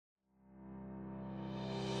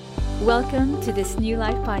Welcome to this New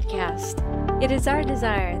Life podcast. It is our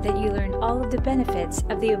desire that you learn all of the benefits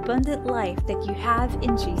of the abundant life that you have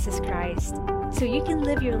in Jesus Christ, so you can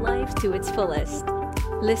live your life to its fullest.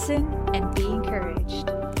 Listen and be encouraged.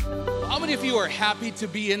 How many of you are happy to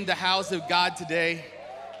be in the house of God today?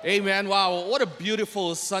 Amen. Wow, what a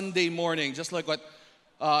beautiful Sunday morning. Just like what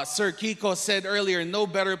Sir Kiko said earlier, no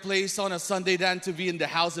better place on a Sunday than to be in the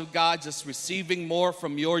house of God, just receiving more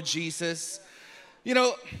from your Jesus. You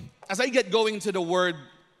know, as I get going to the Word,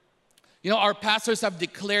 our pastors have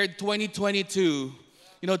declared 2022,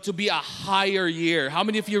 to be a higher year. How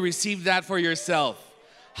many of you received that for yourself?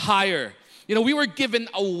 Higher. We were given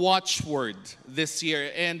a watchword this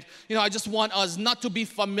year, and, I just want us not to be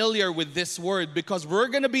familiar with this word because we're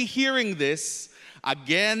going to be hearing this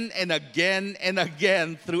again and again and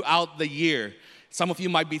again throughout the year. Some of you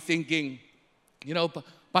might be thinking,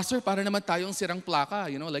 Pastor, para naman tayong sirang plaka,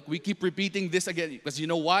 like we keep repeating this again. Because you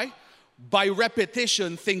know why? By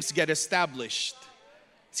repetition, things get established.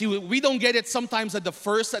 See, we don't get it sometimes at the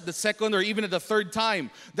first, at the second, or even at the third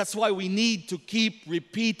time. That's why we need to keep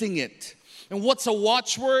repeating it. And what's a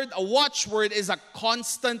watchword? A watchword is a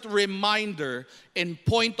constant reminder and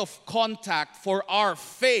point of contact for our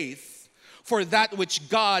faith for that which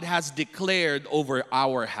God has declared over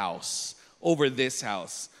our house, over this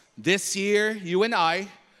house. This year, you and I,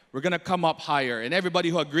 we're going to come up higher. And everybody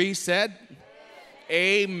who agrees said,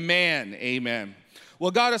 Amen. Amen.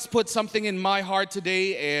 Well, God has put something in my heart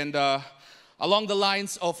today, and along the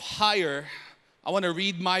lines of higher, I want to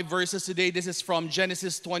read my verses today. This is from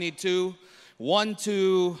Genesis 22, 1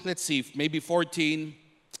 to, maybe 14.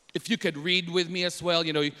 If you could read with me as well,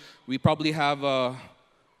 we probably have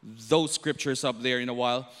those scriptures up there in a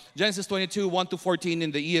while. Genesis 22, 1 to 14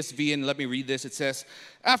 in the ESV, and let me read this. It says,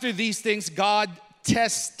 after these things, God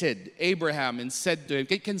tested Abraham and said to him,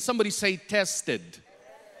 can somebody say tested?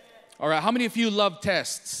 All right, how many of you love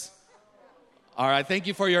tests? All right, thank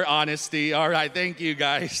you for your honesty. All right, thank you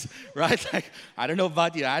guys. Right, I don't know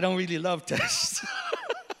about you, I don't really love tests.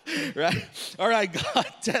 Right? All right, God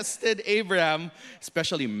tested Abraham,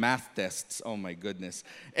 especially math tests. Oh my goodness.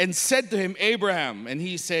 And said to him, Abraham, and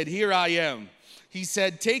he said, here I am. He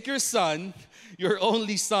said, take your son, your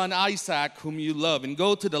only son Isaac, whom you love, and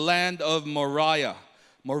go to the land of Moriah,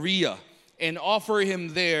 and offer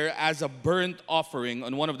him there as a burnt offering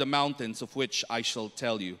on one of the mountains of which I shall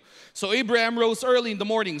tell you. So Abraham rose early in the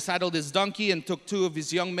morning, saddled his donkey, and took two of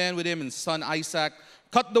his young men with him and son Isaac,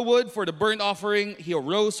 cut the wood for the burnt offering. He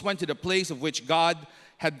arose, went to the place of which God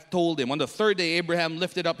had told him. On the third day, Abraham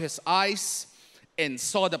lifted up his eyes and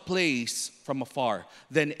saw the place from afar.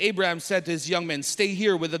 Then Abraham said to his young men, stay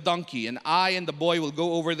here with the donkey, and I and the boy will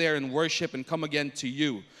go over there and worship and come again to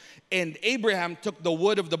you. And Abraham took the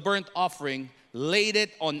wood of the burnt offering, laid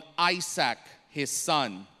it on Isaac, his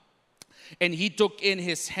son. And he took in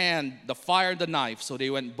his hand the fire and the knife, so they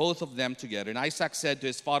went both of them together. And Isaac said to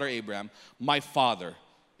his father Abraham, my father.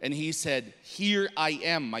 And he said, here I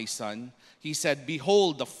am, my son. He said,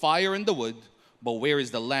 behold the fire and the wood, but where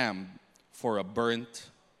is the lamb for a burnt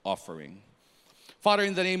offering? Father,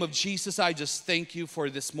 in the name of Jesus, I just thank you for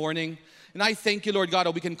this morning. And I thank you, Lord God,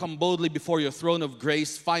 that we can come boldly before your throne of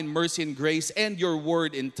grace, find mercy and grace and your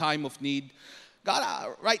word in time of need.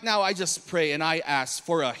 God, right now I just pray and I ask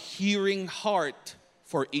for a hearing heart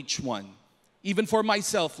for each one. Even for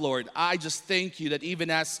myself, Lord, I just thank you that even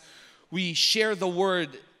as we share the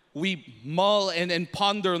word, we mull and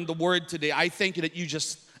ponder on the word today, I thank you that you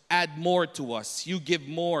just add more to us. You give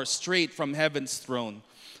more straight from heaven's throne.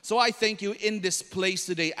 So I thank you in this place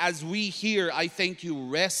today. As we hear, I thank you,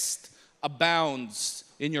 rest abounds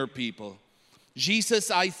in your people. Jesus,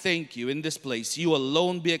 I thank you in this place. You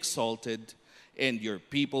alone be exalted and your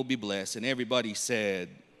people be blessed. And everybody said,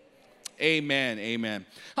 amen, amen.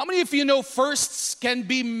 How many of you know firsts can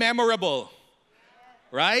be memorable?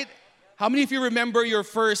 Right? How many of you remember your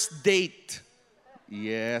first date?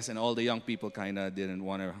 Yes, and all the young people kind of didn't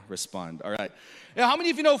want to respond. All right. Now, how many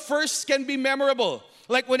of you know firsts can be memorable?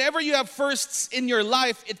 Like whenever you have firsts in your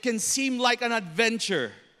life, it can seem like an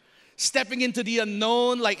adventure. Stepping into the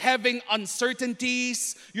unknown, like having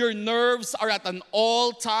uncertainties. Your nerves are at an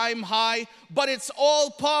all-time high, but it's all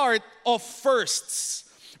part of firsts.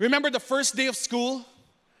 Remember the first day of school?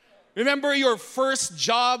 Remember your first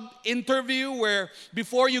job interview where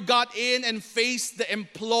before you got in and faced the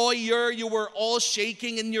employer, you were all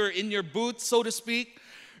shaking in your boots, so to speak?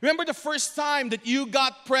 Remember the first time that you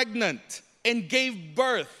got pregnant and gave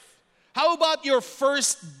birth? How about your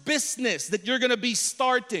first business that you're going to be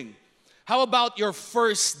starting? How about your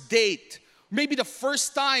first date? Maybe the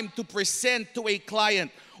first time to present to a client,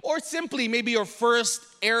 or simply maybe your first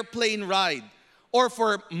airplane ride. Or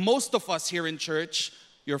for most of us here in church,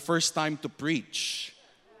 your first time to preach.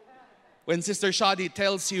 When Sister Shadi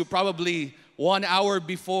tells you probably 1 hour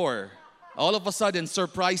before, all of a sudden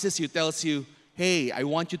surprises you, tells you, hey, I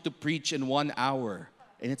want you to preach in 1 hour.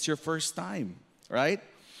 And it's your first time, right?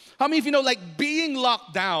 How many of you know, like being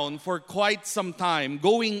locked down for quite some time,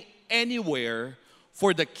 going anywhere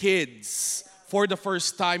for the kids for the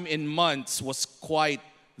first time in months was quite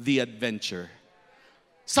the adventure.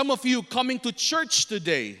 Some of you coming to church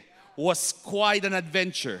today was quite an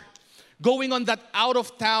adventure. Going on that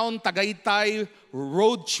out-of-town Tagaytay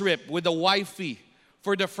road trip with the wifey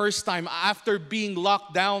for the first time after being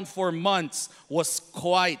locked down for months was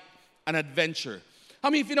quite an adventure. How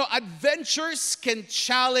many of you know adventures can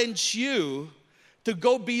challenge you to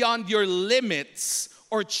go beyond your limits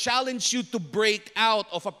or challenge you to break out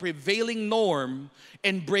of a prevailing norm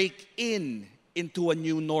and break into a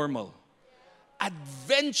new normal?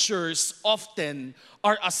 Adventures often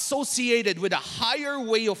are associated with a higher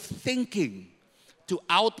way of thinking to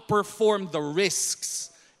outperform the risks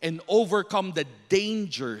and overcome the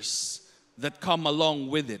dangers that come along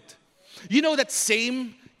with it. You know that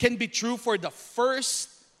same can be true for the first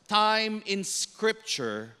time in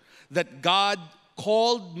Scripture that God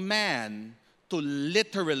called man to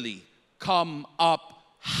literally come up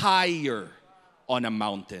higher on a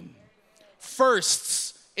mountain.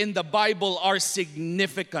 Firsts in the Bible are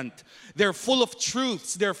significant. They're full of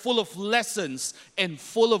truths, they're full of lessons, and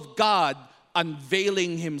full of God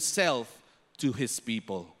unveiling Himself to His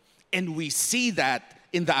people. And we see that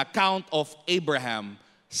in the account of Abraham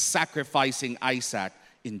sacrificing Isaac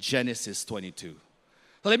in Genesis 22.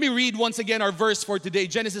 Let me read once again our verse for today.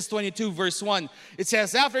 Genesis 22 verse 1. It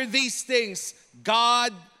says, after these things,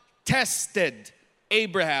 God tested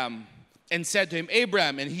Abraham and said to him,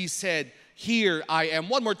 Abraham, and he said, here I am.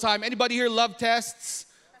 One more time. Anybody here love tests?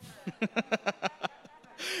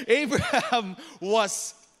 Abraham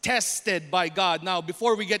was tested by God. Now,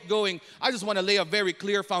 before we get going, I just want to lay a very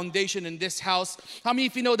clear foundation in this house. How many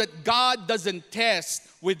of you know that God doesn't test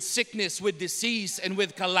with sickness, with disease, and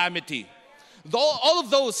with calamity? All of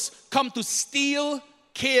those come to steal,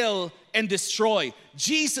 kill, and destroy.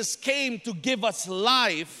 Jesus came to give us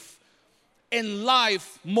life and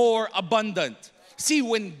life more abundant. See,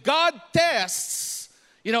 when God tests,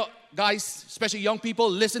 you know, guys, especially young people,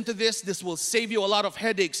 listen to this. This will save you a lot of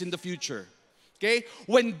headaches in the future. Okay?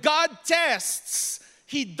 When God tests,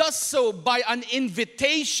 He does so by an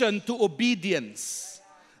invitation to obedience.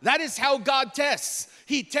 That is how God tests.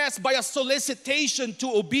 He tests by a solicitation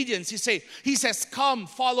to obedience. He says, come,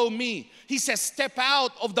 follow me. He says, step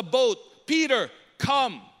out of the boat. Peter,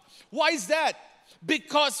 come. Why is that?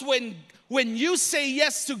 Because when you say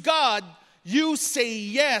yes to God, you say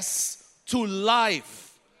yes to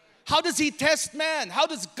life. How does He test man? How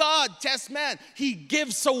does God test man? He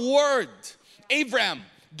gives a word. Abraham,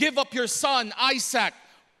 give up your son Isaac.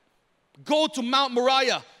 Go to Mount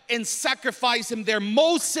Moriah and sacrifice him there.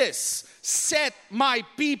 Moses, set my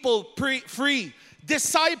people free.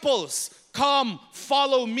 Disciples, come,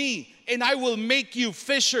 follow me, and I will make you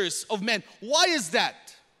fishers of men. Why is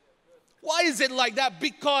that? Why is it like that?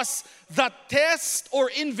 Because the test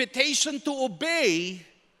or invitation to obey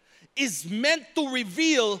is meant to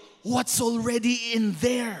reveal what's already in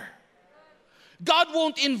there. God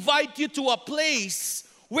won't invite you to a place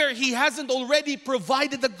where He hasn't already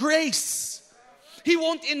provided the grace. He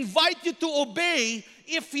won't invite you to obey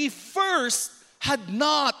if He first had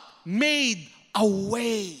not made a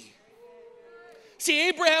way. See,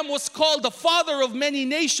 Abraham was called the father of many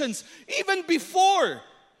nations even before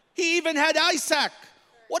he even had Isaac.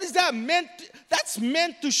 What is that meant? That's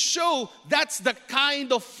meant to show that's the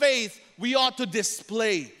kind of faith we ought to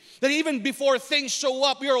display. That even before things show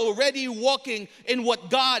up, we are already walking in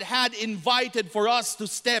what God had invited for us to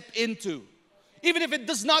step into. Even if it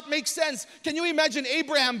does not make sense. Can you imagine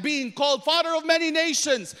Abraham being called father of many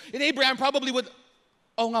nations? And Abraham probably would,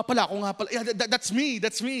 oh nga pala. Yeah, that's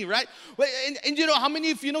me, right? And you know, how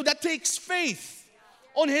many of you know that takes faith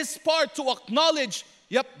on his part to acknowledge,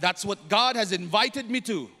 yep, that's what God has invited me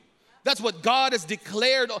to. That's what God has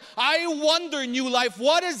declared. I wonder, New Life,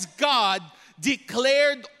 what has God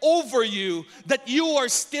declared over you that you are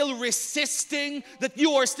still resisting, that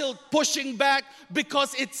you are still pushing back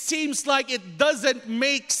because it seems like it doesn't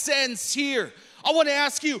make sense here? I want to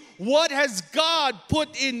ask you, what has God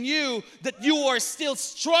put in you that you are still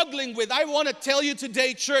struggling with? I want to tell you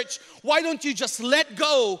today, church, why don't you just let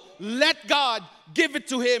go, let God give it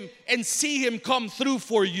to Him and see Him come through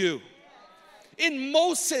for you? In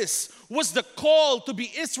Moses was the call to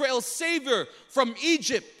be Israel's savior from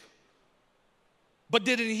Egypt. But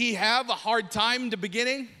didn't he have a hard time in the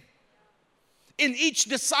beginning? in each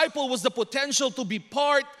disciple was the potential to be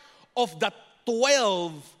part of the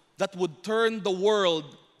 12 that would turn the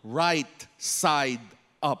world right side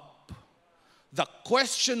up. The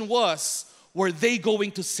question was, were they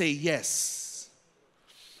going to say yes?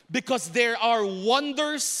 Because there are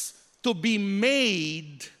wonders to be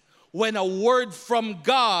made when a word from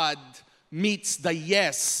God meets the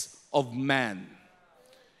yes of man.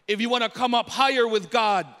 If you want to come up higher with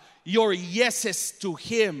God, your yeses to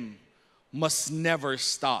Him must never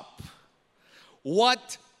stop.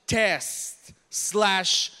 What test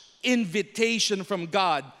 / invitation from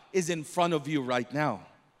God is in front of you right now?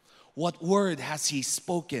 What word has He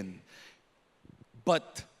spoken?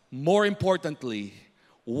 But more importantly,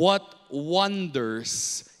 what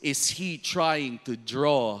wonders is He trying to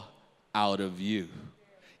draw out of you?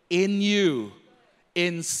 In you,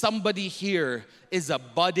 in somebody here is a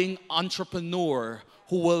budding entrepreneur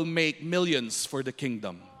who will make millions for the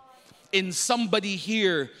kingdom. In somebody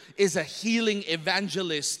here is a healing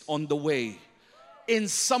evangelist on the way. In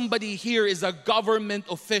somebody here is a government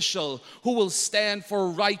official who will stand for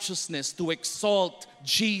righteousness to exalt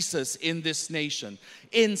Jesus in this nation.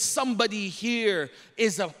 In somebody here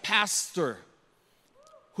is a pastor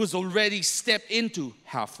who's already stepped into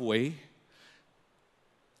halfway.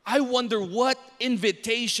 I wonder what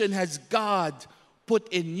invitation has God put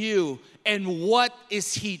in you and what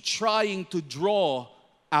is He trying to draw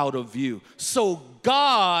out of you. So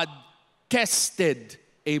God tested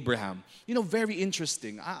Abraham. You know, very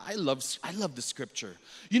interesting. I love the scripture.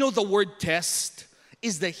 You know, the word test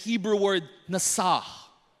is the Hebrew word nasah.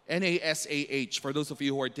 N-A-S-A-H, for those of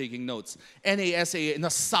you who are taking notes. N-A-S-A-H,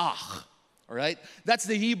 nasah. All right? That's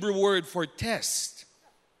the Hebrew word for test.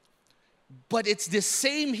 But it's the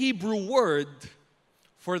same Hebrew word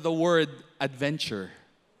for the word adventure.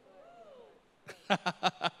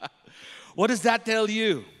 What does that tell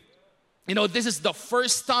you? You know, this is the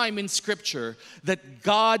first time in Scripture that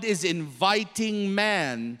God is inviting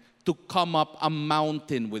man to come up a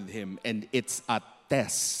mountain with Him, and it's a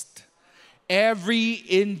test. Every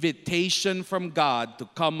invitation from God to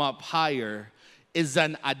come up higher is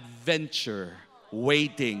an adventure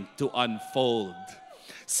waiting to unfold.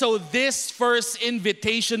 So this first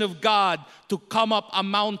invitation of God to come up a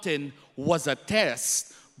mountain was a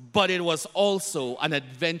test, but it was also an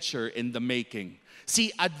adventure in the making.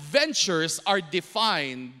 See, adventures are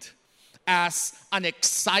defined as an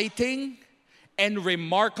exciting and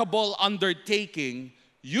remarkable undertaking,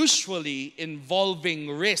 usually involving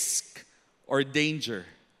risk or danger.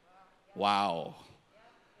 Wow.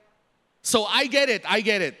 So I get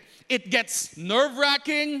it. It gets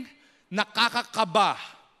nerve-wracking, nakakakaba.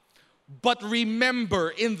 But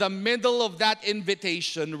remember, in the middle of that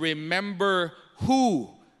invitation, remember who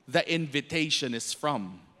the invitation is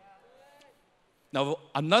from. Now,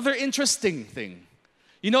 another interesting thing.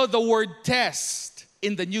 You know the word test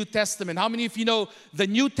in the New Testament. How many of you know the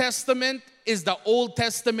New Testament is the Old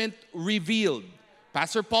Testament revealed?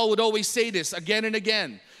 Pastor Paul would always say this again and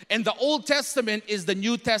again. And the Old Testament is the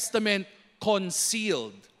New Testament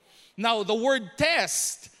concealed. Now, the word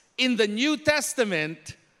test in the New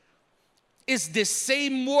Testament is the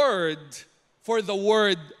same word for the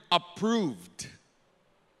word approved.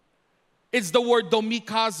 It's the word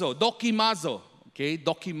dokimazo. Okay,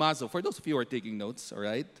 dokimazo. For those of you who are taking notes, all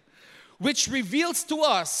right? Which reveals to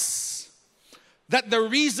us that the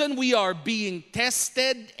reason we are being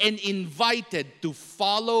tested and invited to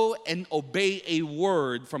follow and obey a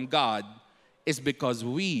word from God is because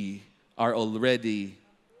we are already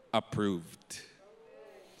approved.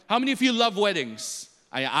 How many of you love weddings?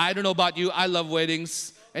 I don't know about you, I love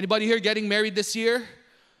weddings. Anybody here getting married this year?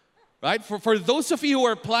 Right? For those of you who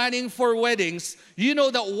are planning for weddings, you know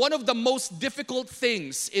that one of the most difficult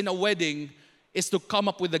things in a wedding is to come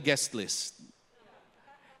up with a guest list.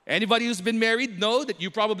 Anybody who's been married know that you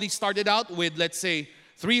probably started out with, let's say,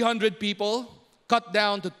 300 people, cut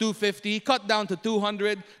down to 250, cut down to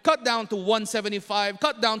 200, cut down to 175,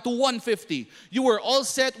 cut down to 150. You were all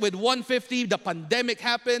set with 150, the pandemic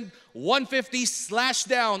happened, 150 slashed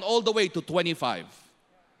down all the way to 25.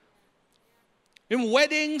 In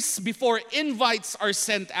weddings, before invites are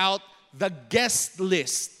sent out, the guest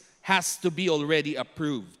list has to be already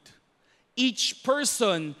approved. Each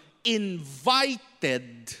person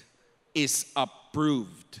invited is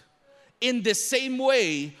approved. In the same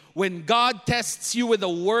way, when God tests you with a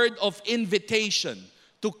word of invitation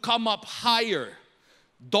to come up higher,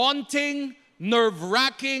 daunting,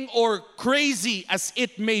 nerve-wracking, or crazy as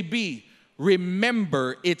it may be,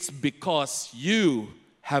 remember it's because you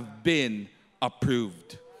have been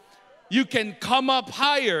approved. You can come up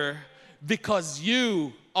higher because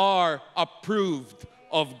you are approved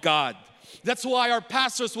of God. That's why our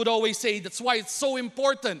pastors would always say, that's why it's so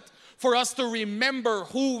important for us to remember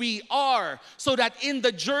who we are, so that in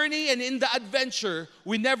the journey and in the adventure,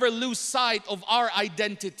 we never lose sight of our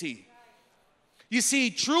identity. You see,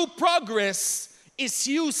 true progress is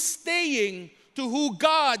you staying to who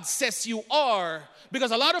God says you are,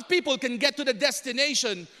 because a lot of people can get to the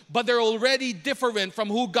destination, but they're already different from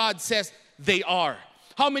who God says they are.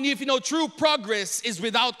 How many of you know true progress is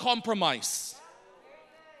without compromise?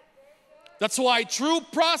 That's why true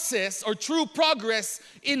process or true progress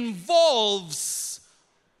involves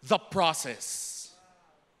the process.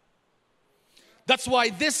 That's why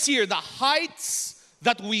this year, the heights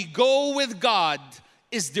that we go with God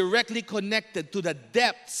is directly connected to the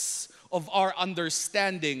depths of our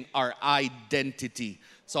understanding, our identity.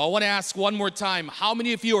 So I want to ask one more time, how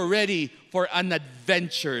many of you are ready for an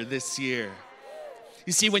adventure this year?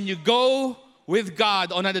 You see, when you go with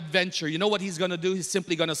God on an adventure, you know what He's going to do? He's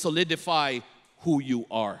simply going to solidify who you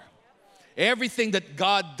are. Everything that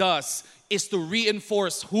God does is to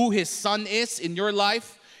reinforce who His Son is in your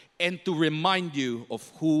life and to remind you of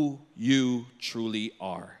who you truly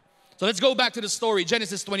are. So let's go back to the story.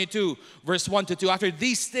 Genesis 22, verse 1 to 2. After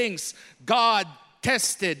these things, God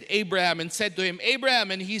tested Abraham and said to him, Abraham,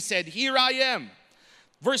 and he said, here I am.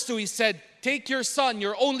 Verse 2, he said, take your son,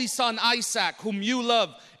 your only son Isaac, whom you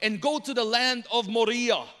love, and go to the land of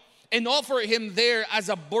Moriah and offer him there as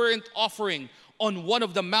a burnt offering on one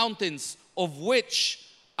of the mountains of which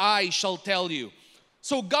I shall tell you.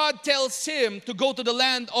 So God tells him to go to the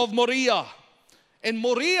land of Moriah. And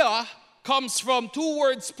Moriah comes from two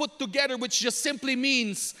words put together, which just simply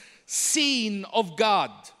means seen of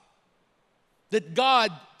God. That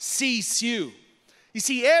God sees you. You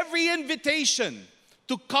see, every invitation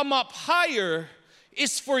to come up higher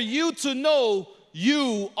is for you to know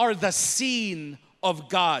you are the seen of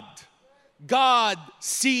God. God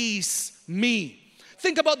sees me.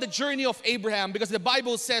 Think about the journey of Abraham, because the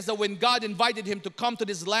Bible says that when God invited him to come to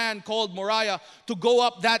this land called Moriah, to go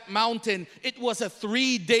up that mountain, it was a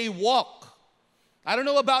 3-day walk. I don't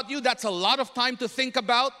know about you, that's a lot of time to think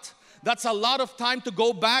about. That's a lot of time to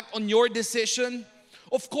go back on your decision.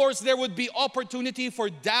 Of course, there would be opportunity for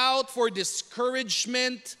doubt, for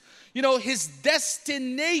discouragement. You know, his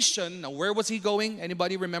destination, now where was he going?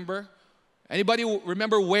 Anybody remember? Anybody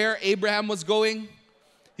remember where Abraham was going?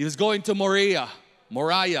 He was going to Moriah,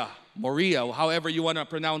 however you want to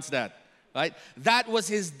pronounce that, right? That was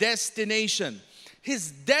his destination.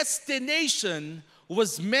 His destination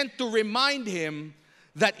was meant to remind him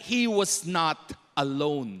that he was not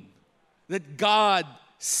alone, that God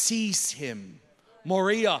sees him.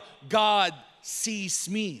 Moriah, God sees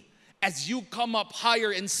me. As you come up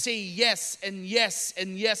higher and say yes and yes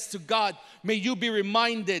and yes to God, may you be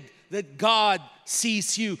reminded that God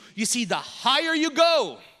sees you. You see, the higher you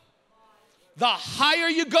go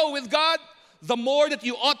with God, the more that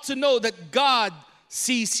you ought to know that God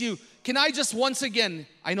sees you. Can I just once again,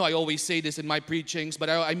 I know I always say this in my preachings, but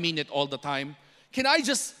I mean it all the time. Can I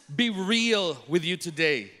just be real with you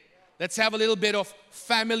today? Let's have a little bit of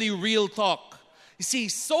family real talk. You see,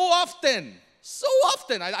 so often,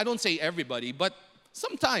 I don't say everybody, but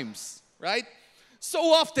sometimes, right?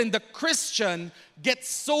 So often the Christian gets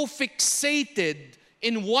so fixated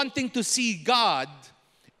in wanting to see God,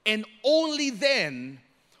 and only then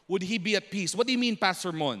would he be at peace. What do you mean,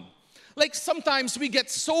 Pastor Mon? Like sometimes we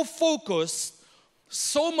get so focused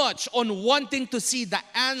so much on wanting to see the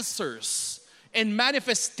answers and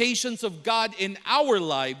manifestations of God in our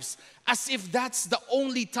lives, as if that's the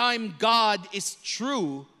only time God is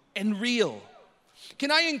true and real.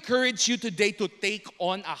 Can I encourage you today to take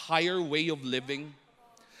on a higher way of living?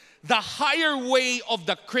 The higher way of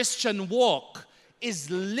the Christian walk is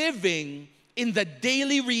living in the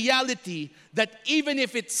daily reality that even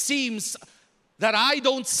if it seems that I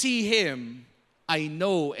don't see Him, I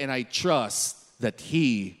know and I trust that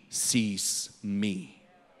He sees me.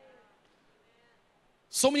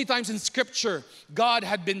 So many times in Scripture, God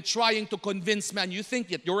had been trying to convince man, you think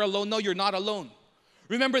that you're alone? No, you're not alone.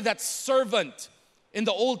 Remember that servant in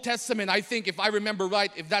the Old Testament, I think if I remember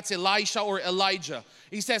right, if that's Elisha or Elijah.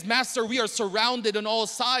 He says, Master, we are surrounded on all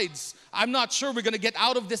sides. I'm not sure we're going to get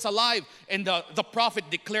out of this alive. And the prophet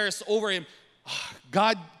declares over him,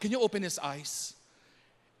 God, can you open his eyes?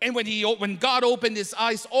 And when God opened his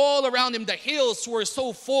eyes, all around him, the hills were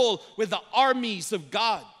so full with the armies of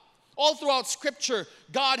God. All throughout Scripture,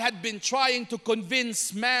 God had been trying to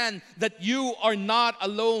convince man that you are not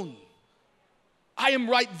alone. I am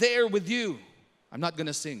right there with you. I'm not going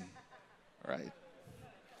to sing. All right.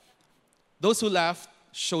 Those who laughed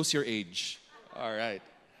shows your age. All right.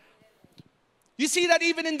 You see that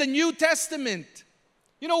even in the New Testament,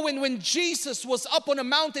 You know, when Jesus was up on a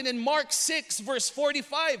mountain in Mark 6, verse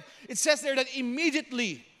 45, it says there that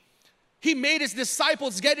immediately He made His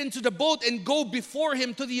disciples get into the boat and go before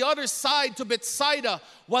Him to the other side, to Bethsaida,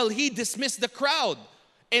 while He dismissed the crowd.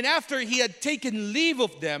 And after He had taken leave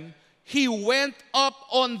of them, He went up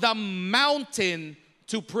on the mountain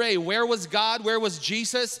to pray. Where was God? Where was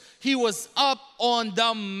Jesus? He was up on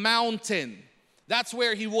the mountain. That's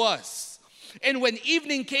where He was. And when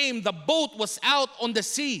evening came, the boat was out on the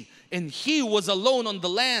sea, and He was alone on the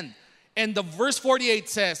land. And the verse 48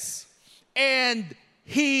 says, and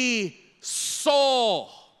He saw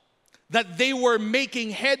that they were making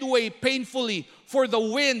headway painfully, for the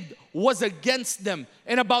wind was against them.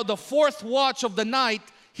 And about the fourth watch of the night,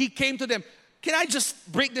 He came to them. Can I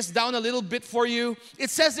just break this down a little bit for you? It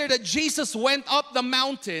says there that Jesus went up the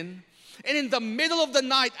mountain, and in the middle of the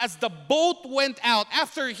night, as the boat went out,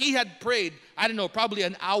 after He had prayed, I don't know, probably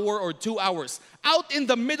an hour or 2 hours, out in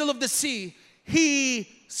the middle of the sea, He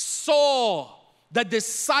saw the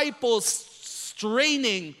disciples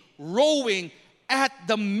straining, rowing at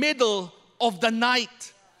the middle of the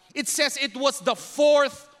night. It says it was the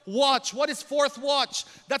fourth watch. What is fourth watch?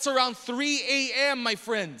 That's around 3 a.m., my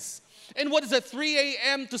friends. And what does a 3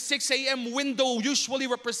 a.m. to 6 a.m. window usually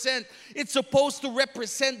represent? It's supposed to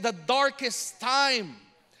represent the darkest time.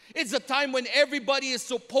 It's the time when everybody is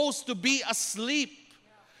supposed to be asleep.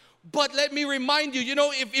 But let me remind you,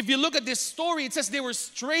 if you look at this story, it says they were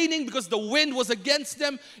straining because the wind was against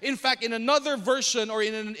them. In fact, in another version or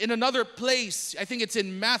in another place, I think it's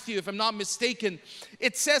in Matthew, if I'm not mistaken,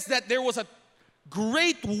 it says that there was a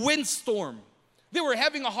great windstorm. They were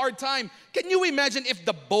having a hard time. Can you imagine if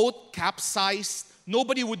the boat capsized,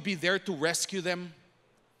 nobody would be there to rescue them?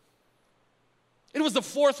 It was the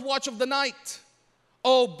fourth watch of the night.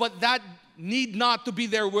 Oh, but that need not to be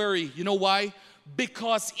their worry. You know why?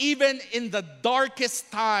 Because even in the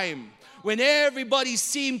darkest time, when everybody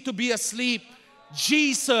seemed to be asleep,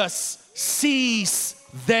 Jesus sees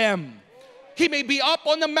them. He may be up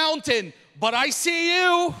on the mountain, but I see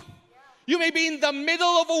you. You may be in the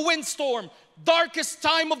middle of a windstorm, darkest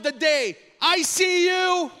time of the day. I see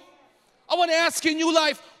you. I want to ask you, New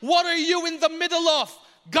Life, what are you in the middle of?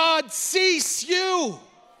 God sees you.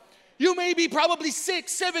 You may be probably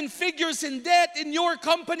 6, 7 figures in debt in your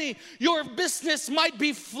company. Your business might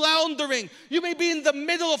be floundering. You may be in the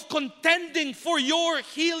middle of contending for your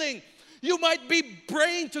healing. You might be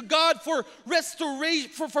praying to God for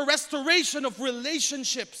restoration of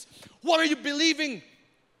relationships. What are you believing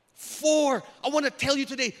for? I want to tell you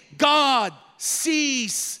today, God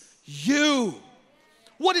sees you.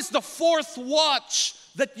 What is the fourth watch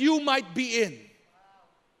that you might be in?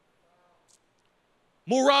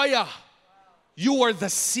 Moriah, you are the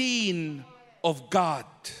scene of God.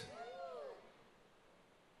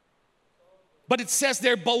 But it says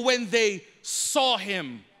there, but when they saw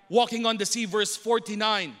Him walking on the sea, verse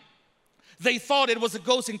 49, they thought it was a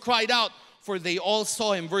ghost and cried out, for they all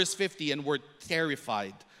saw Him, verse 50, and were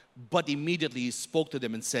terrified. But immediately He spoke to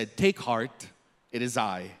them and said, take heart, it is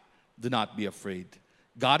I, do not be afraid.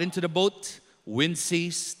 Got into the boat, wind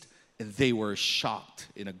ceased, and they were shocked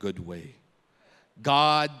in a good way.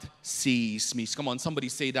 God sees me. Come on, somebody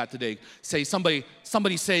say that today. Somebody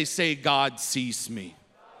say, God sees me.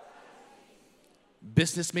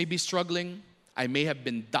 Business may be struggling. I may have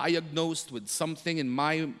been diagnosed with something in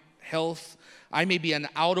my health. I may be an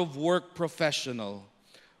out-of-work professional.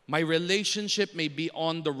 My relationship may be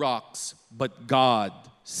on the rocks, but God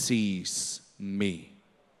sees me.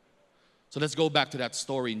 So let's go back to that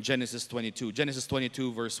story in Genesis 22. Genesis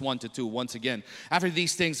 22, verse 1 to 2. Once again, after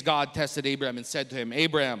these things, God tested Abraham and said to him,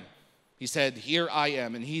 Abraham, He said, here I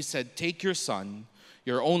am. And He said, take your son,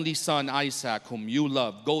 your only son Isaac, whom you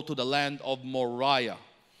love, go to the land of Moriah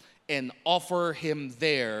and offer him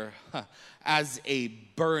there as a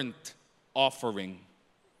burnt offering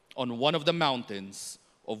on one of the mountains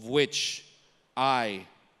of which I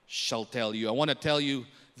shall tell you. I want to tell you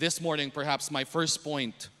this morning, perhaps my first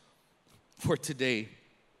point for today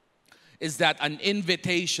is that an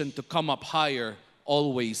invitation to come up higher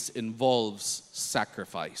always involves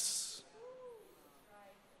sacrifice.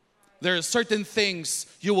 There are certain things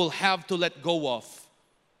you will have to let go of,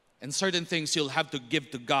 and certain things you'll have to give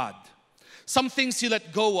to God. Some things you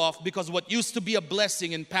let go of because what used to be a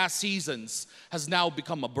blessing in past seasons has now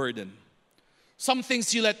become a burden. Some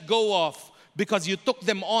things you let go of because you took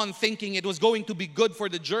them on thinking it was going to be good for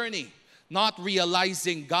the journey, not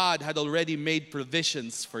realizing God had already made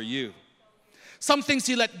provisions for you. Some things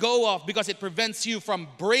you let go of because it prevents you from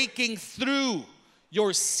breaking through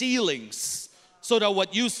your ceilings so that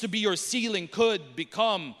what used to be your ceiling could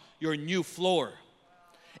become your new floor.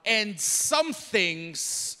 And some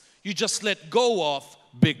things you just let go of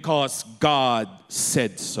because God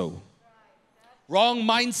said so. Wrong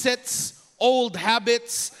mindsets, old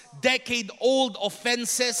habits, decade-old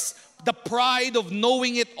offenses, the pride of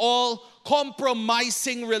knowing it all,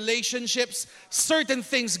 compromising relationships, certain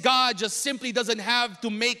things God just simply doesn't have to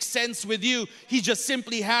make sense with you. He just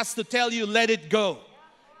simply has to tell you, let it go.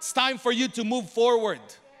 It's time for you to move forward.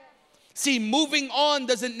 See, moving on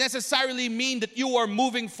doesn't necessarily mean that you are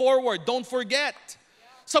moving forward. Don't forget.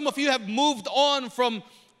 Some of you have moved on from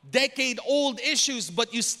decade-old issues,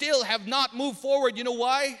 but you still have not moved forward. You know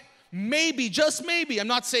why? Maybe, just maybe, I'm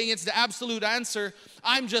not saying it's the absolute answer.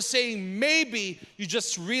 I'm just saying maybe you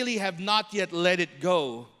just really have not yet let it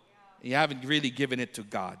go. You haven't really given it to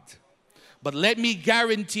God. But let me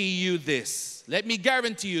guarantee you this.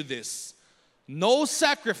 No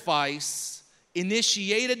sacrifice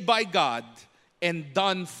initiated by God and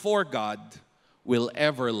done for God will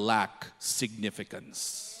ever lack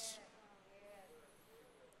significance.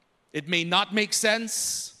 It may not make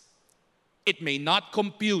sense. It may not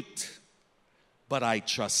compute. But I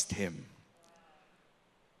trust Him.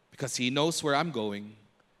 Because He knows where I'm going.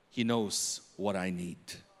 He knows what I need.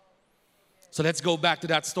 So let's go back to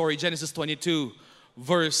that story. Genesis 22,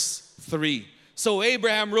 verse 3. So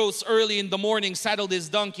Abraham rose early in the morning, saddled his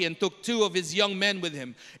donkey, and took 2 of his young men with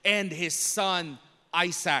him, and his son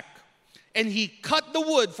Isaac. And he cut the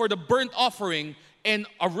wood for the burnt offering, and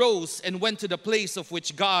arose and went to the place of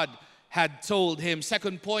which God had told him.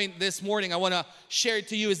 Second point this morning I want to share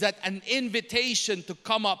to you is that an invitation to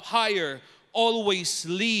come up higher always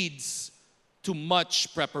leads to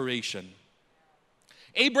much preparation.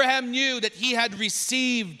 Abraham knew that he had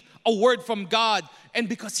received a word from God, and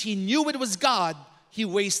because he knew it was God, he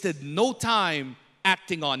wasted no time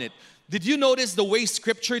acting on it. Did you notice the way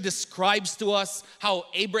Scripture describes to us how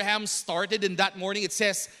Abraham started in that morning? It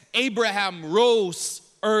says, Abraham rose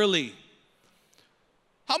early.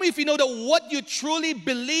 How many of you know that what you truly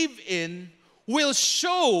believe in will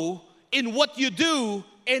show in what you do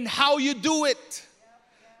and how you do it?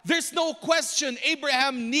 There's no question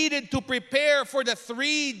Abraham needed to prepare for the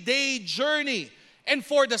 3-day journey and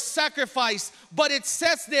for the sacrifice. But it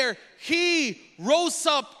says there, he rose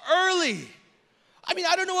up early. I mean,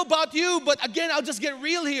 I don't know about you, but again, I'll just get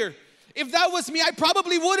real here. If that was me, I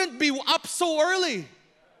probably wouldn't be up so early.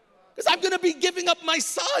 Because I'm going to be giving up my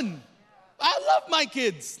son. I love my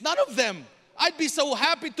kids, none of them. I'd be so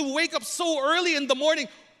happy to wake up so early in the morning.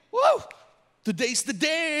 Whoa, today's the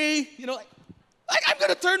day. You know, like I'm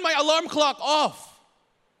going to turn my alarm clock off.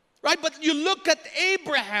 Right? But you look at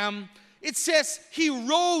Abraham, it says he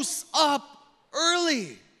rose up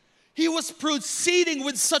early. He was proceeding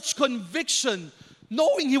with such conviction,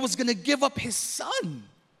 knowing he was going to give up his son.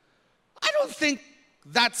 I don't think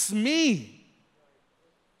that's me.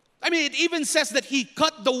 I mean, it even says that he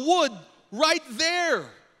cut the wood right there.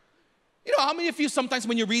 You know, how many of you sometimes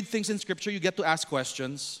when you read things in Scripture, you get to ask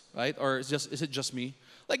questions, right? Or is it just me?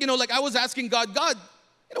 Like, you know, like I was asking God,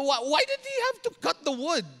 you know, why did he have to cut the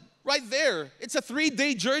wood right there? It's a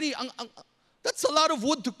 3-day journey. That's a lot of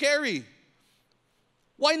wood to carry.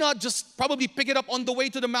 Why not just probably pick it up on the way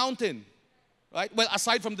to the mountain, right? Well,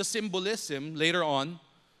 aside from the symbolism later on,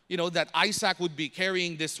 you know, that Isaac would be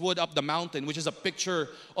carrying this wood up the mountain, which is a picture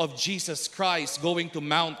of Jesus Christ going to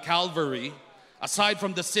Mount Calvary. Aside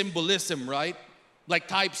from the symbolism, right? Like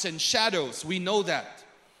types and shadows, we know that.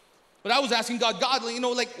 But I was asking God, you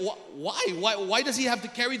know, like, why does he have to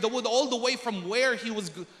carry the wood all the way from where he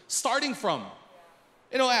was starting from?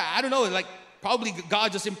 You know, I don't know, like probably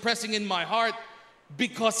God just impressing in my heart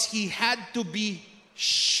because he had to be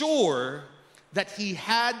sure that he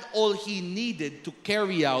had all he needed to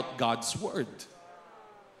carry out God's word.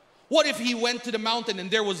 What if he went to the mountain and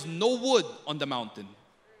there was no wood on the mountain?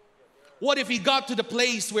 What if he got to the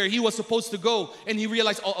place where he was supposed to go and he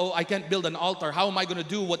realized, oh, I can't build an altar. How am I going to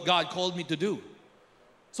do what God called me to do?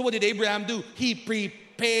 So what did Abraham do? He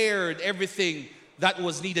prepared everything that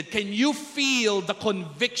was needed. Can you feel the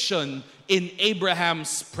conviction in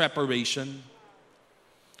Abraham's preparation?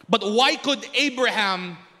 But why could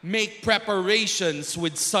Abraham make preparations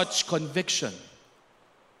with such conviction?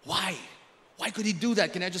 Why? Why could he do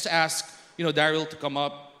that? Can I just ask, you know, Daryl to come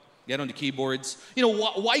up? Get on the keyboards. You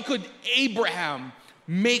know, why could Abraham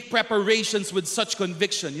make preparations with such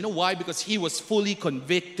conviction? You know why? Because he was fully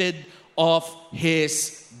convicted of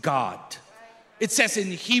his God. It says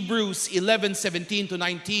in Hebrews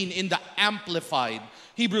 11:17-19 in the Amplified.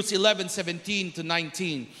 Hebrews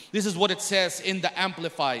 11:17-19. This is what it says in the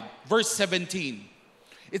Amplified. Verse 17.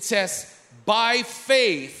 It says, by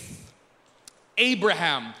faith,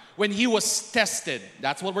 Abraham, when he was tested,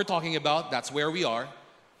 that's what we're talking about, that's where we are.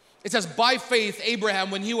 It says, by faith,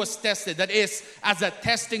 Abraham, when he was tested, that is, as the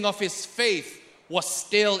testing of his faith was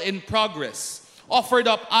still in progress, offered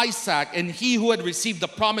up Isaac, and he who had received the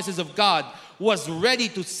promises of God was ready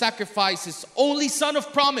to sacrifice his only son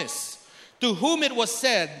of promise, to whom it was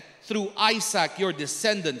said, through Isaac your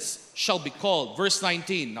descendants shall be called. Verse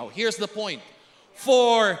 19. Now here's the point.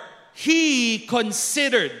 For he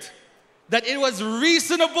considered that it was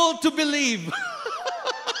reasonable to believe.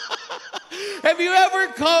 Have you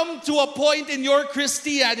ever come to a point in your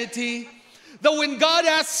Christianity that when God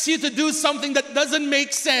asks you to do something that doesn't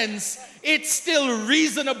make sense, it's still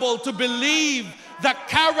reasonable to believe the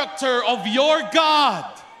character of your God?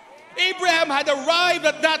 Abraham had arrived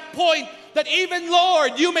at that point that even,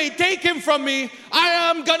 Lord, you may take him from me, I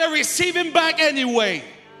am going to receive him back anyway.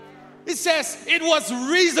 It says it was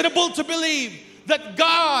reasonable to believe that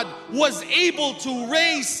God was able to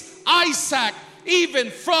raise Isaac even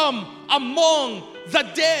from among the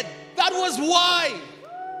dead. That was why.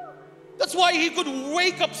 That's why he could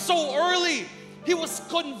wake up so early. He was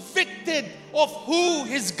convicted of who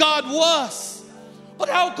his God was. But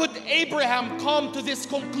how could Abraham come to this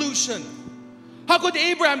conclusion? How could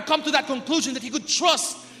Abraham come to that conclusion that he could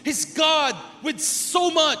trust his God with so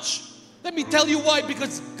much? Let me tell you why.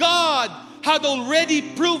 Because God had already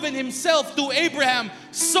proven himself to Abraham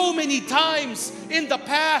so many times in the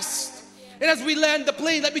past. And as we land the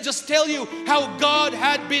plane, let me just tell you how God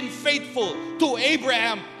had been faithful to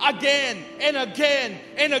Abraham again and again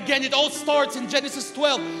and again. It all starts in Genesis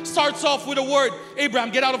 12. Starts off with a word. Abraham,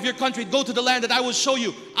 get out of your country. Go to the land that I will show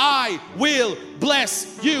you. I will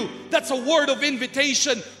bless you. That's a word of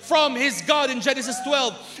invitation from his God in Genesis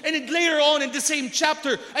 12. And then later on in the same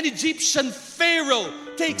chapter, an Egyptian Pharaoh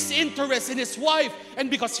takes interest in his wife. And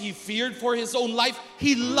because he feared for his own life,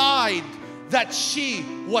 he lied that she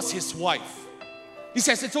was his wife. He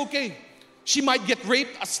says, it's okay. She might get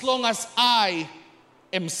raped as long as I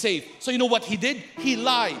am safe. So you know what he did? He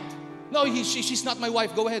lied. No, she's not my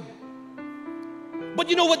wife. Go ahead. But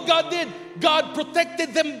you know what God did? God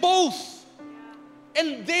protected them both.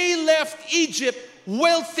 And they left Egypt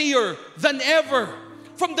wealthier than ever.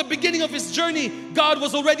 From the beginning of his journey, God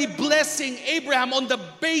was already blessing Abraham on the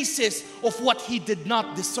basis of what he did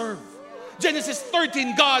not deserve. Genesis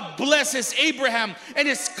 13, God blesses Abraham and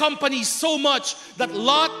his company so much that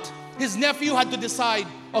Lot, his nephew, had to decide,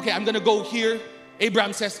 okay, I'm going to go here.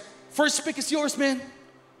 Abraham says, first pick is yours, man.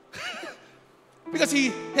 Because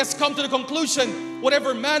he has come to the conclusion,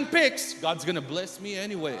 whatever man picks, God's going to bless me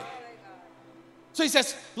anyway. So he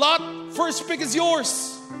says, Lot, first pick is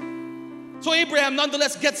yours. So Abraham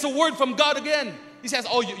nonetheless gets a word from God again. He says,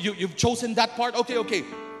 oh, you've chosen that part? Okay.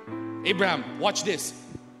 Abraham, watch this.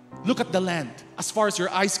 Look at the land as far as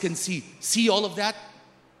your eyes can see. See all of that?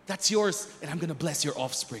 That's yours, and I'm going to bless your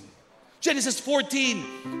offspring. Genesis 14.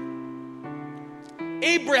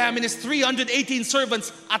 Abraham and his 318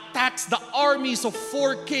 servants attacks the armies of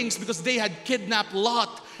 4 kings because they had kidnapped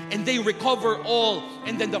Lot, and they recover all.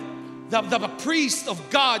 And then the priest of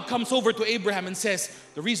God comes over to Abraham and says,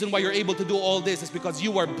 the reason why you're able to do all this is because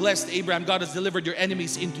you are blessed, Abraham. God has delivered your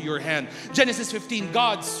enemies into your hand. Genesis 15,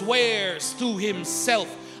 God swears to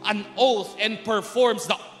himself an oath and performs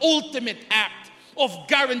the ultimate act of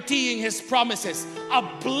guaranteeing his promises, a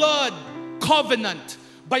blood covenant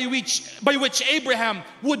by which Abraham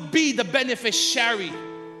would be the beneficiary.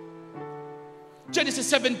 Genesis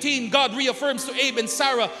 17, God reaffirms to Abe and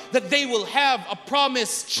Sarah that they will have a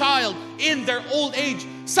promised child in their old age.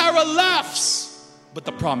 Sarah laughs, but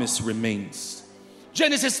the promise remains.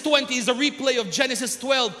 Genesis 20 is a replay of Genesis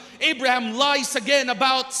 12. Abraham lies again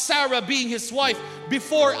about Sarah being his wife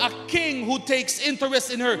before a king who takes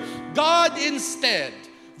interest in her. God instead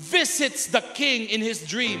visits the king in his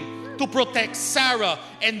dream to protect Sarah,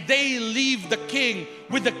 and they leave the king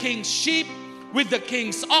with the king's sheep, with the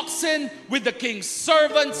king's oxen, with the king's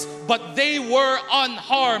servants, but they were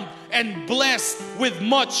unharmed and blessed with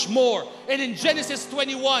much more. And in Genesis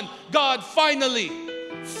 21, God finally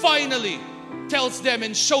tells them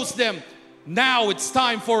and shows them, now it's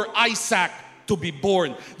time for Isaac to be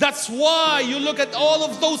born. That's why you look at all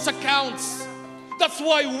of those accounts. That's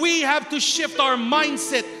why we have to shift our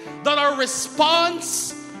mindset that our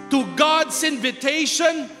response to God's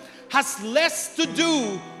invitation has less to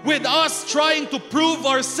do with us trying to prove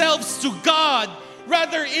ourselves to God.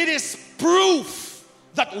 Rather, it is proof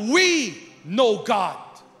that we know God.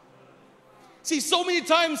 See, so many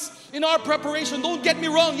times in our preparation, don't get me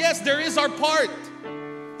wrong, yes, there is our part.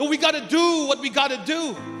 But we got to do what we got to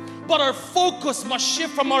do. But our focus must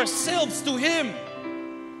shift from ourselves to Him.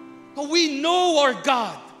 But we know our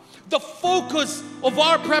God. The focus of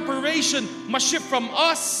our preparation must shift from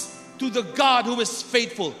us to the God who is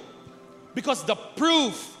faithful. Because the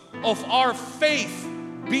proof of our faith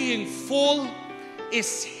being full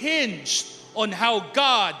is hinged on how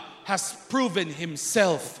God has proven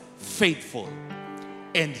himself faithful.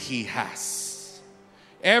 And he has.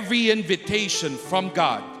 Every invitation from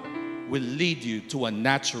God will lead you to a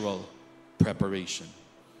natural preparation.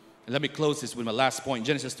 And let me close this with my last point.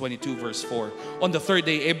 Genesis 22 verse 4. On the third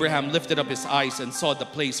day, Abraham lifted up his eyes and saw the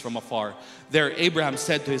place from afar. There Abraham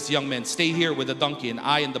said to his young men, "Stay here with the donkey, and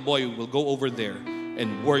I and the boy will go over there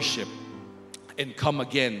and worship and come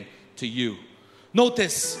again to you."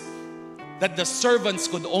 Notice that the servants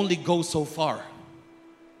could only go so far.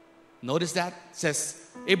 Notice that? It says,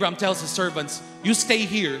 Abraham tells his servants, "You stay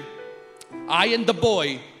here. I and the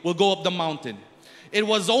boy will go up the mountain." It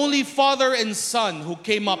was only father and son who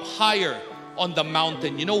came up higher on the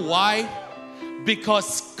mountain. You know why?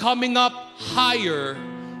 Because coming up higher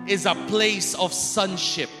is a place of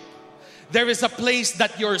sonship. There is a place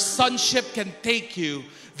that your sonship can take you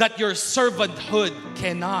that your servanthood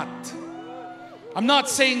cannot. I'm not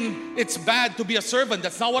saying it's bad to be a servant.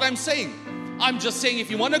 That's not what I'm saying. I'm just saying if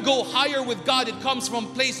you want to go higher with God, it comes from a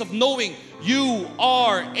place of knowing you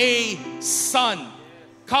are a son.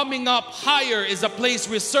 Coming up higher is a place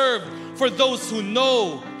reserved for those who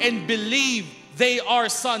know and believe they are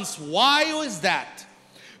sons. Why is that?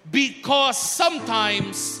 Because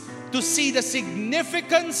sometimes to see the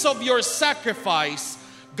significance of your sacrifice,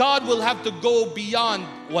 God will have to go beyond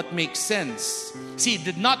what makes sense. See, it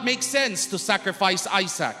did not make sense to sacrifice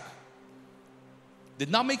Isaac. Did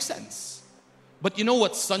not make sense. But you know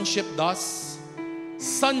what sonship does?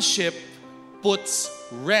 Sonship puts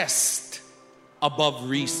rest above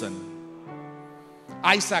reason.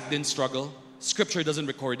 Isaac didn't struggle. Scripture doesn't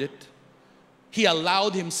record it. He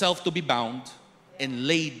allowed himself to be bound and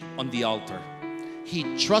laid on the altar.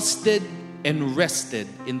 He trusted and rested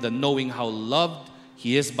in the knowing how loved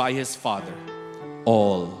he is by his father.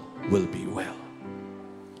 All will be well.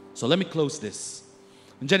 So let me close this.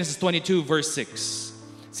 In Genesis 22 verse 6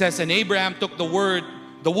 it says, "And Abraham took the wood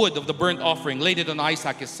of the burnt offering, laid it on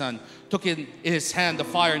Isaac his son, took in his hand the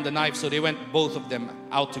fire and the knife, so they went both of them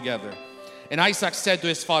out together. And Isaac said to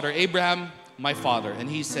his father, 'Abraham, my father.' And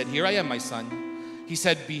he said, 'Here I am, my son.' He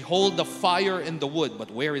said, 'Behold the fire and the wood,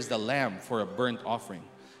 but where is the lamb for a burnt offering?'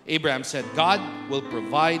 Abraham said, 'God will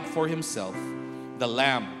provide for himself the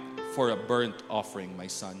lamb for a burnt offering, my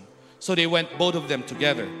son.' So they went both of them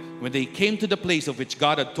together. When they came to the place of which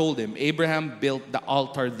God had told him, Abraham built the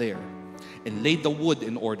altar there and laid the wood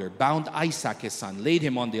in order, bound Isaac his son, laid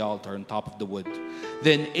him on the altar on top of the wood.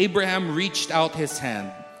 Then Abraham reached out his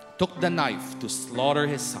hand, took the knife to slaughter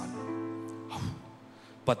his son.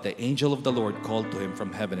 But the angel of the Lord called to him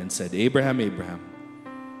from heaven and said, 'Abraham, Abraham.'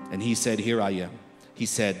 And he said, 'Here I am.' He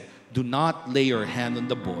said, 'Do not lay your hand on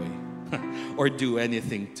the boy or do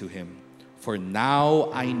anything to him. For now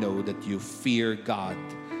I know that you fear God,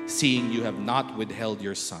 seeing you have not withheld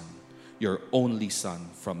your son, your only son,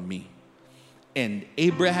 from me.' And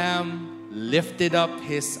Abraham lifted up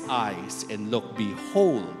his eyes and looked.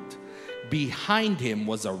 Behold, behind him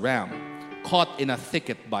was a ram caught in a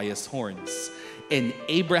thicket by his horns. And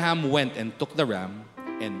Abraham went and took the ram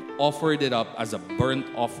and offered it up as a burnt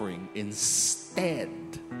offering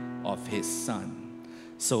instead of his son.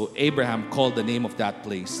 So Abraham called the name of that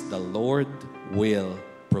place, 'The Lord will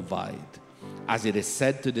provide.' As it is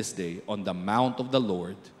said to this day, 'On the mount of the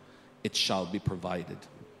Lord it shall be provided.'"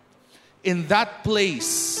 In that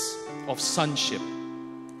place of sonship,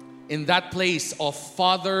 in that place of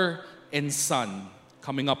father and son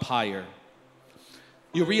coming up higher,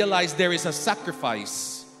 you realize there is a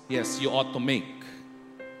sacrifice, yes, you ought to make.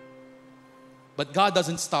 But God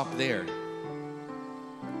doesn't stop there.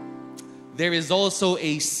 There is also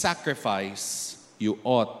a sacrifice you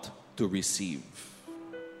ought to receive.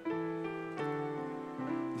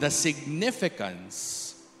 The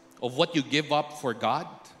significance of what you give up for God,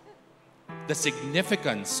 the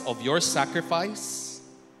significance of your sacrifice.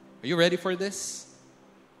 Are you ready for this?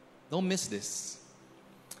 Don't miss this.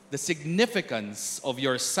 The significance of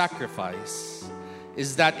your sacrifice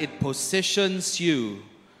is that it positions you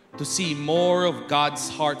to see more of God's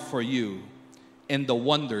heart for you and the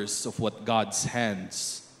wonders of what God's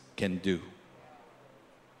hands can do.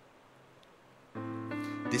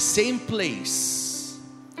 The same place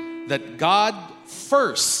that God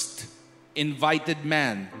first invited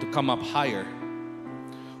man to come up higher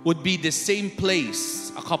would be the same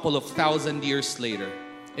place a couple of thousand years later.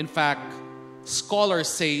 In fact, scholars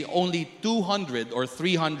say only 200 or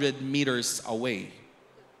 300 meters away.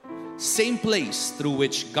 Same place through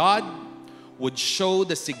which God would show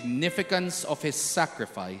the significance of his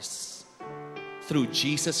sacrifice through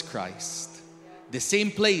Jesus Christ. the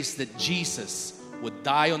same place that Jesus would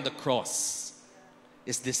die on the cross,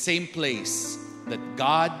 is the same place that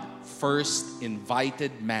God first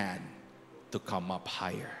invited man to come up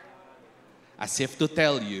higher. As if to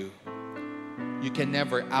tell you, you can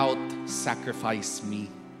never out-sacrifice me.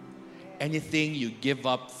 Anything you give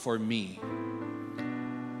up for me,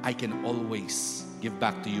 I can always give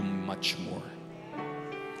back to you much more.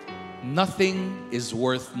 Nothing is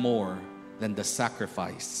worth more than the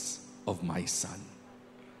sacrifice of my son.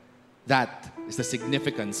 That is the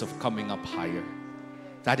significance of coming up higher.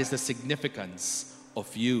 That is the significance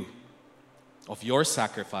of you, of your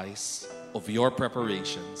sacrifice, of your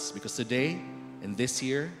preparations. Because today, in this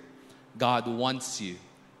year, God wants you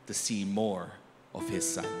to see more of His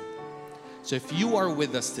Son. So if you are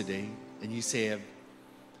with us today and you say,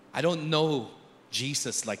 I don't know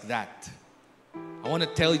Jesus like that, I want to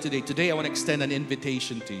tell you today I want to extend an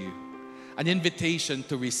invitation to you. An invitation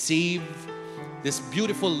to receive this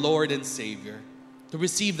beautiful Lord and Savior, to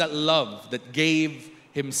receive that love that gave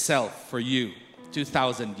Himself for you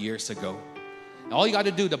 2,000 years ago. And all you got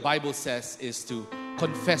to do, the Bible says, is to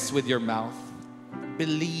confess with your mouth,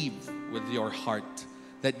 believe with your heart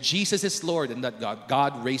that Jesus is Lord and that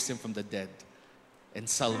God raised Him from the dead, and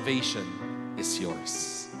salvation is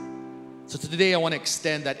yours. So today I want to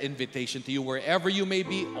extend that invitation to you wherever you may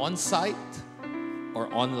be, on site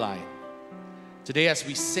or online. Today as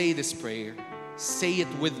we say this prayer, say it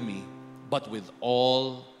with me, but with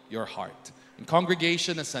all your heart. In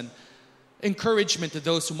congregation, as an encouragement to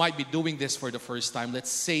those who might be doing this for the first time, let's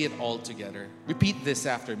say it all together. Repeat this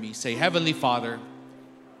after me. Say, Heavenly Father,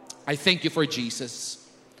 I thank you for Jesus.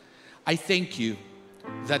 I thank you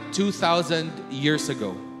that 2,000 years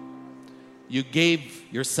ago, you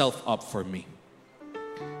gave yourself up for me.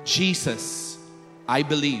 Jesus, I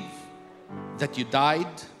believe that you died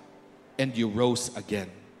and you rose again.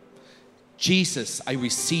 Jesus, I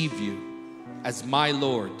receive you as my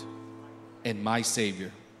Lord and my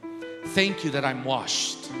Savior. Thank you that I'm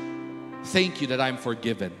washed. Thank you that I'm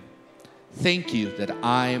forgiven. Thank you that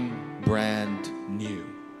I'm brand new.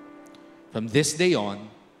 From this day on,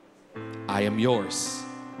 I am yours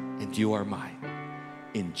and you are mine.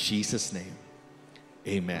 In Jesus' name,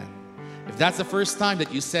 amen. If that's the first time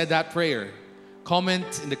that you said that prayer,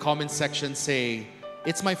 comment in the comment section, say,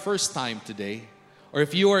 it's my first time today. Or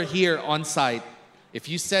if you are here on site, if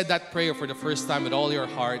you said that prayer for the first time with all your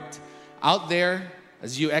heart, out there,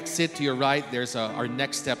 as you exit to your right, there's our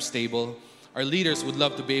Next Steps table. Our leaders would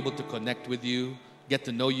love to be able to connect with you, get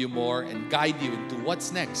to know you more, and guide you into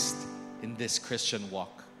what's next in this Christian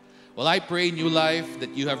walk. Well, I pray, New Life,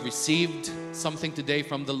 that you have received something today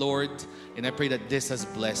from the Lord, and I pray that this has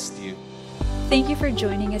blessed you. Thank you for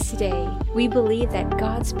joining us today. We believe that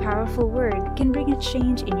God's powerful word can bring a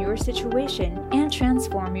change in your situation and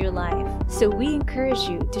transform your life. So we encourage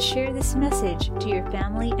you to share this message to your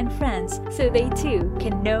family and friends so they too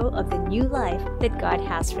can know of the new life that God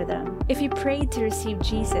has for them. If you prayed to receive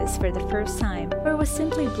Jesus for the first time or was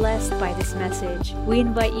simply blessed by this message, we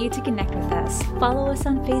invite you to connect with us. Follow us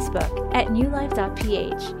on Facebook at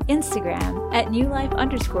newlife.ph, Instagram at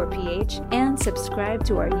newlife_ph, and subscribe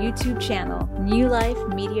to our YouTube channel, New Life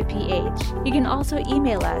Media PH. You can also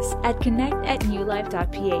email us at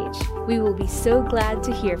connect@newlife.ph. We will be so glad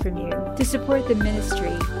to hear from you. To support the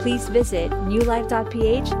ministry, please visit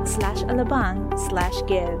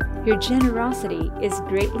newlife.ph/alabang/give. Your generosity is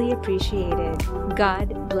greatly appreciated.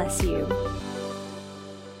 God bless you.